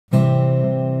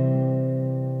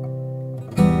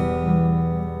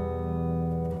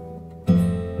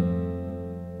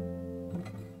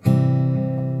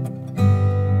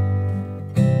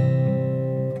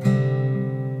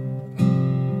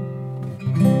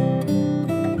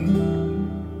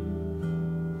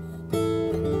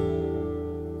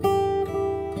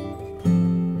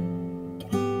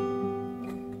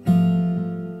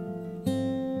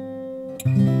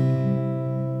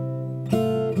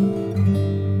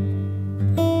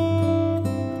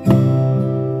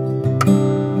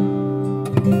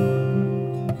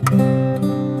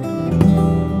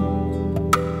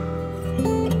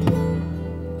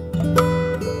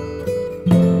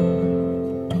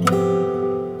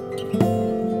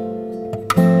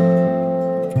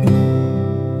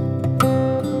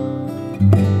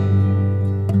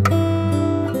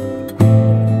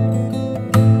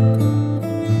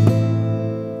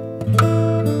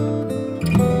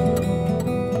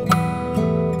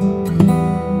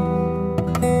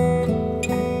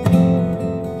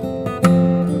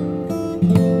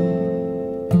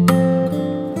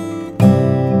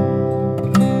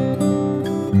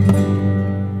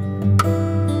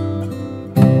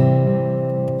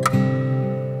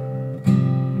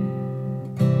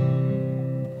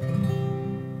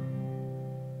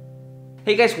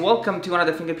Hey guys, welcome to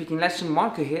another fingerpicking lesson.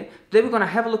 Marco here. Today we're going to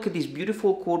have a look at this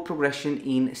beautiful chord progression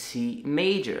in C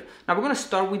major. Now we're going to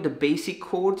start with the basic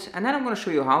chords and then I'm going to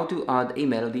show you how to add a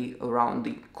melody around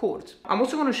the chords. I'm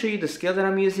also going to show you the scale that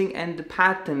I'm using and the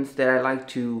patterns that I like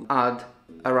to add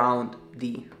around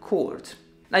the chords.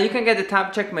 Now you can get the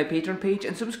tab, check my Patreon page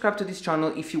and subscribe to this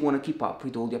channel if you want to keep up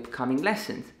with all the upcoming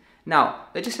lessons. Now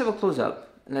let's just have a close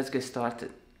up and let's get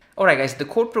started. Alright guys, the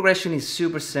chord progression is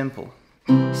super simple.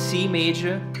 C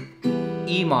major,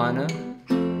 E minor,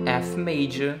 F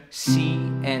major, C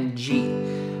and G.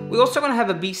 We're also going to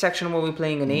have a B section where we're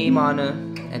playing an A minor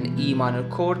and E minor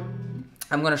chord.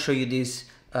 I'm going to show you this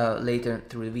later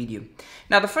through the video.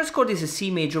 Now the first chord is a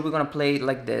C major. We're going to play it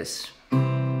like this.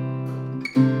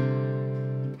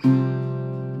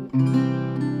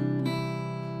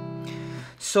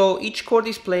 So each chord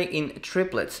is played in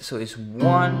triplets. So it's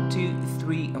 1, 2,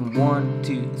 3, and 1,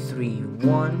 2, 3,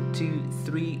 1, 2,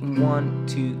 3, and 1,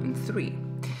 2, and 3.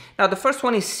 Now the first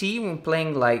one is C. We're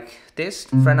playing like this.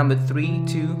 Fret number 3,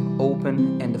 2,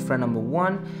 open, and the fret number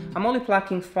 1. I'm only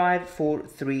plucking 5, 4,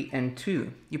 3, and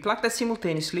 2. You pluck that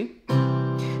simultaneously.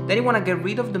 Then you want to get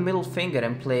rid of the middle finger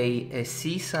and play a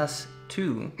C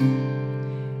sus2.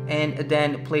 And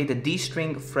then play the D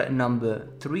string fret number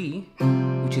 3,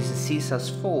 which is a C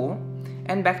sus4,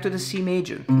 and back to the C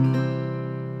major.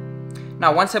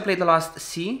 Now once I play the last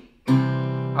C,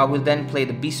 I will then play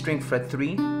the B string fret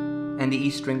 3 and the E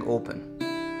string open.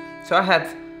 So I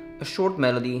have a short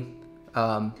melody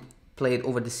played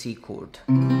over the C chord.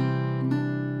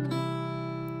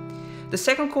 The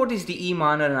second chord is the E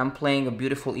minor and I'm playing a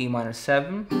beautiful E minor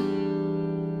 7.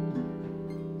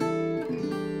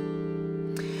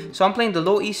 So I'm playing the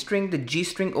low E string, the G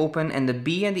string open, and the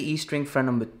B and the E string fret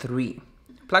number 3.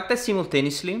 Pluck that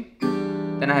simultaneously.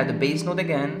 Then I have the bass note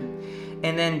again,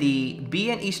 and then the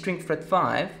B and E string fret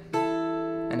 5,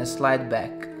 and a slide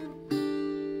back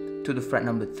to the fret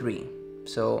number 3.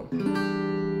 So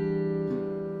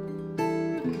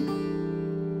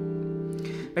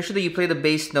make sure that you play the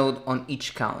bass note on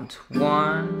each count.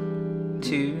 1,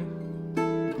 2,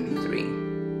 3.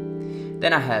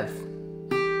 Then I have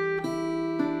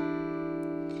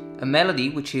a melody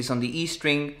which is on the E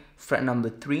string fret number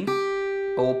 3,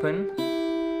 open,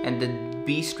 and the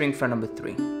B string fret number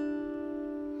 3.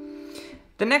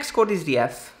 The next chord is the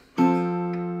F.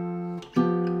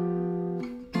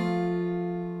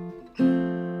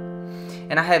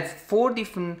 And I have 4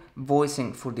 different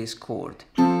voicing for this chord.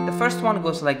 The first one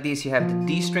goes like this. You have the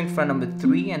D string fret number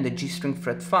 3 and the G string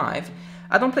fret 5.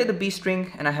 I don't play the B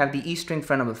string and I have the E string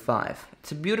fret number 5.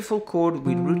 It's a beautiful chord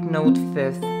with root note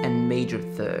 5th and major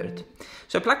 3rd.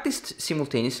 So I pluck this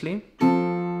simultaneously.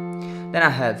 Then I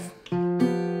have,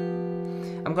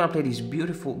 I'm gonna play this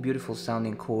beautiful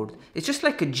sounding chord. It's just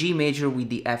like a G major with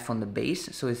the F on the bass.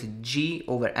 So it's a G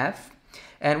over F.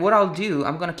 And what I'll do,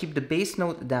 I'm gonna keep the bass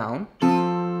note down.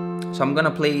 So I'm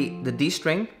gonna play the D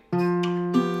string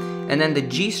and then the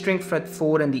G string fret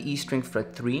 4 and the E string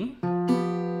fret 3.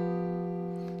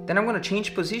 Then I'm going to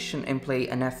change position and play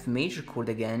an F major chord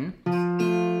again,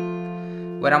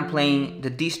 where I'm playing the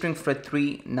D string fret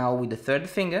 3 now with the 3rd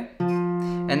finger,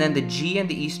 and then the G and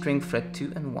the E string fret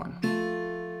 2 and 1.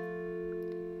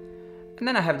 And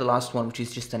then I have the last one, which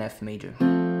is just an F major.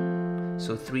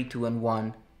 So 3, 2, and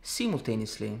 1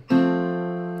 simultaneously.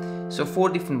 So 4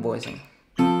 different voicing.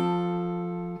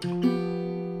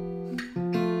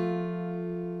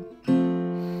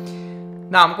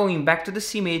 Now I'm going back to the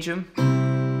C major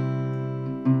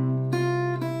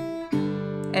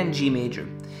and G major.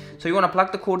 So you want to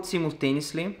pluck the chord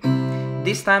simultaneously.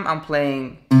 This time I'm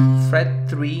playing fret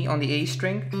 3 on the A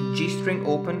string, G string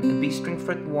open, B string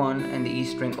fret 1 and the E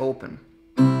string open.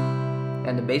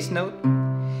 And the bass note,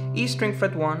 E string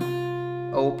fret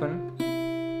 1, open,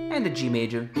 and the G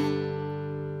major,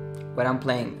 where I'm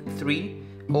playing 3,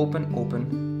 open,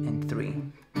 open, and 3.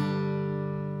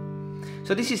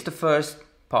 So this is the first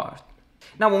part.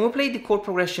 Now when we play the chord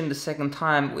progression the second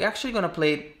time, we're actually going to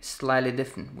play it slightly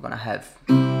different. We're going to have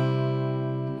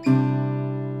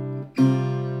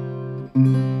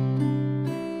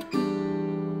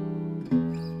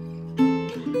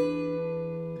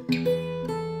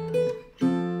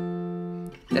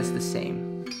that's the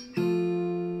same,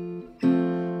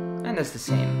 and that's the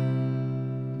same.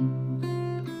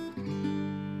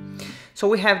 So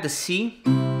we have the C,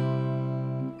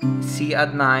 C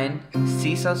add 9,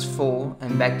 C sus4,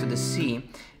 and back to the C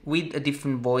with a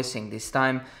different voicing. This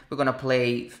time we're gonna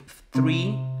play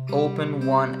 3, open,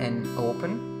 1, and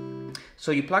open.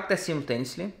 So you pluck that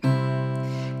simultaneously.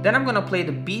 Then I'm gonna play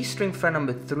the B string fret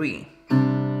number 3,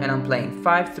 and I'm playing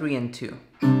 5, 3, and 2.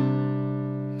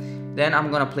 Then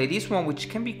I'm gonna play this one, which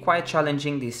can be quite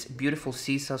challenging, this beautiful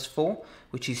C sus4,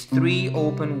 which is 3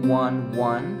 open 1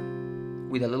 1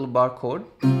 with a little bar chord,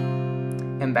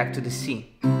 and back to the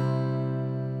C.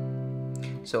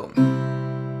 So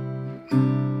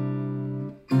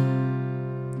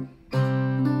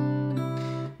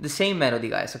the same melody,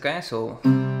 guys, okay? So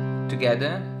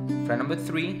together, fret number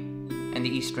 3 and the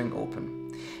E string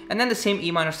open. And then the same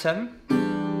E minor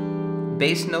 7,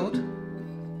 bass note.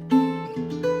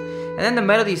 And then the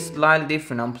melody is slightly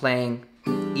different. I'm playing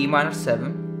E minor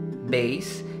 7,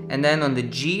 bass, and then on the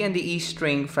G and the E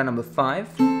string, fret number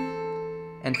 5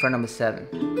 and fret number 7,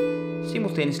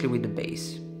 simultaneously with the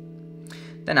bass.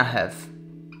 Then I have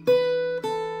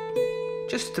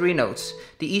just 3 notes,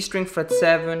 the E string, fret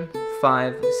 7,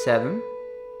 5, 7,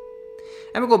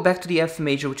 and we go back to the F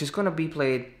major, which is going to be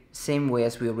played same way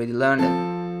as we already learned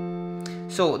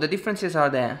it. So the differences are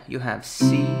there. You have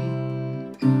C,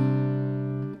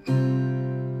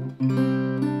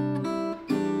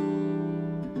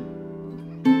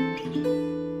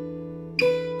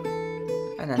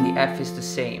 and then the F is the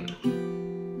same,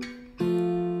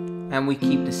 and we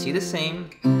keep the C the same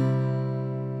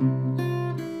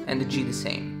and the G the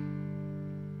same.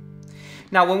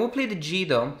 Now when we play the G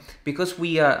though, because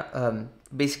we are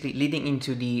basically leading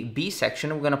into the B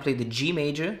section, we're gonna play the G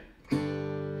major,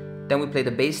 then we play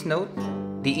the bass note,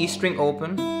 the E string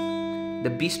open, the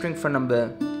B string fret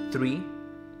number 3,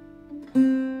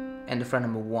 and the fret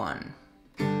number 1.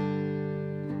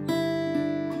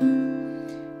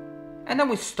 And then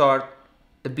we start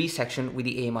the B section with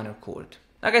the A minor chord.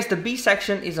 Now guys, the B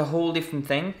section is a whole different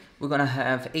thing. We're gonna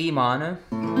have A minor,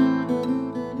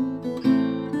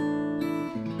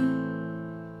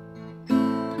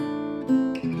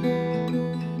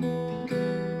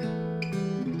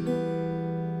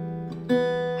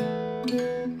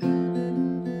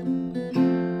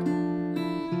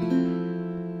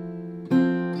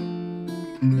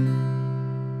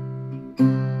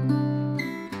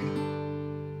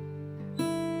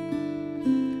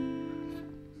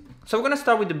 so we're gonna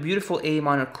start with the beautiful A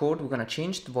minor chord. We're gonna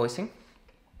change the voicing,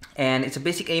 and it's a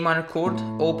basic A minor chord,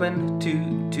 open,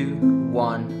 2, 2,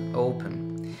 1,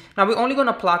 open. Now we're only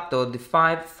gonna pluck though the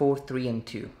 5, 4, 3, and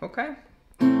 2, okay?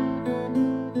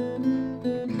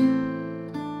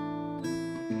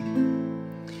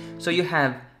 So you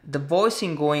have the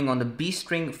voicing going on the B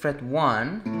string fret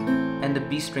 1 and the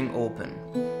B string open.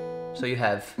 So you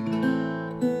have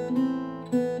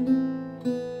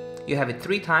it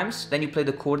 3 times, then you play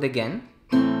the chord again,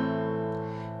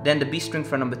 then the B string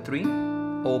fret number 3,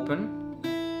 open,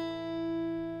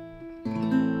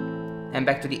 and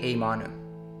back to the A minor.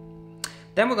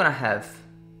 Then we're gonna have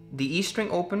the E string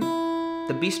open,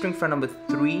 the B string fret number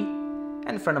 3,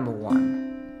 and fret number 1.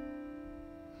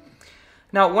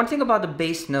 Now one thing about the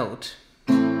bass note,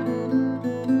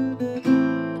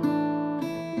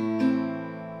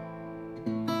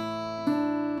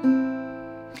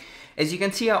 as you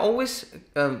can see, I always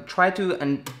try to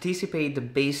anticipate the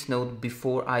bass note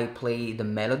before I play the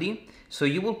melody. So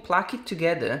you will pluck it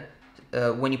together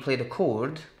when you play the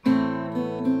chord.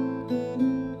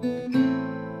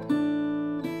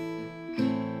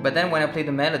 But then when I play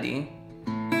the melody,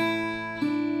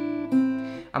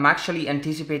 I'm actually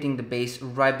anticipating the bass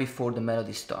right before the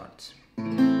melody starts.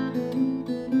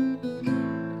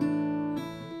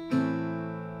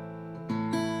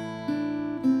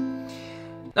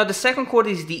 Now the second chord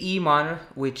is the E minor,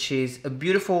 which is a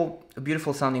beautiful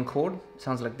sounding chord.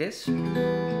 Sounds like this.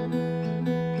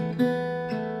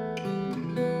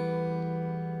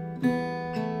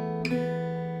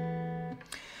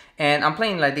 And I'm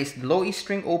playing like this: the low E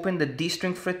string open, the D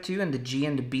string fret 2, and the G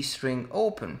and the B string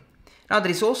open. Now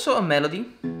there is also a melody,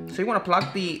 so you want to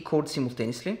pluck the chords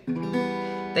simultaneously.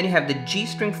 Then you have the G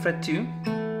string fret 2,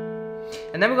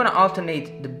 and then we're going to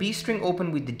alternate the B string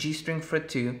open with the G string fret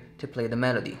 2 to play the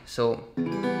melody. So,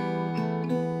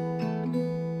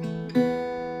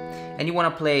 and you want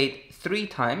to play it 3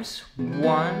 times,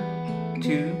 1,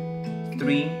 2,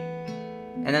 3,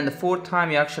 and then the 4th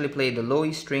time you actually play the low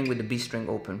E string with the B string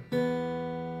open.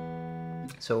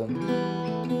 So,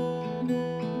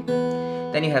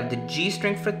 then you have the G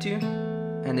string fret 2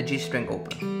 and the G string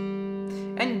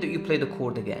open, and you play the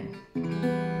chord again.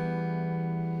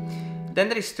 Then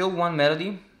there is still one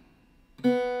melody,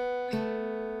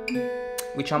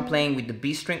 which I'm playing with the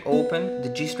B string open, the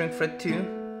G string fret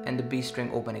 2, and the B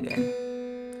string open again,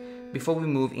 before we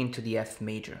move into the F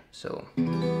major. So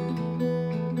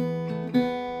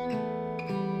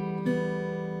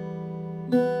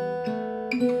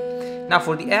now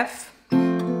for the F,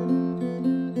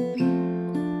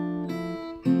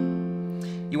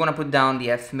 you want to put down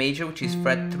the F major, which is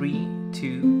fret 3,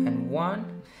 2, and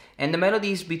 1. And the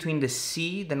melody is between the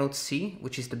C, the note C,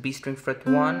 which is the B string fret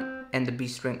 1, and the B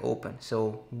string open.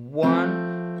 So 1,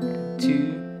 and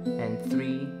 2, and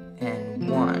 3, and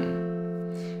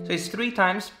 1. So it's 3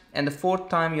 times, and the 4th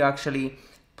time you actually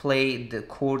play the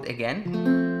chord again.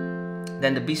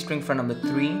 Then the B string fret number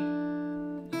 3,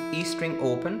 E string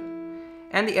open,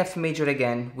 and the F major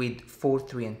again with 4,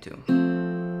 3, and 2.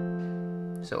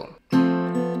 So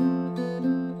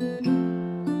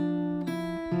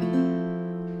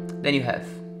then you have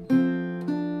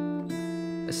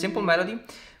a simple melody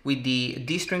with the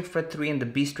D string fret 3 and the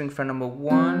B string fret number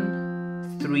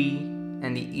 1, 3,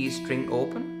 and the E string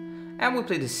open, and we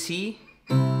play the C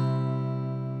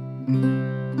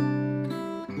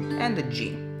and the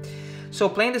G. So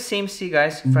playing the same C,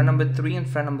 guys, fret number 3 and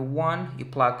fret number 1, you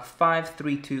pluck 5,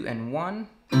 3, 2, and 1.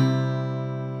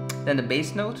 Then the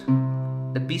bass note,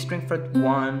 the B string fret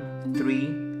 1, 3,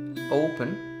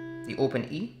 open, the open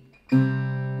E,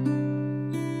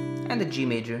 and the G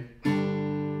major,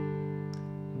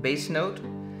 bass note,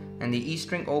 and the E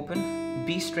string open,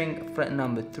 B string fret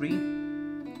number 3,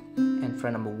 and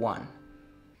fret number 1.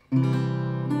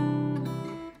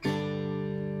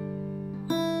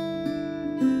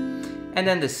 And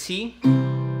then the C, C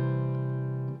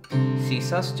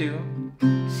sus2,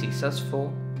 C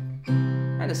sus4,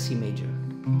 and the C major.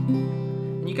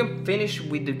 And you can finish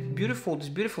with the this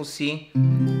beautiful C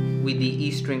with the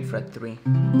E string fret 3.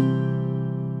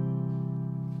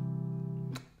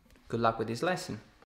 Good luck with this lesson.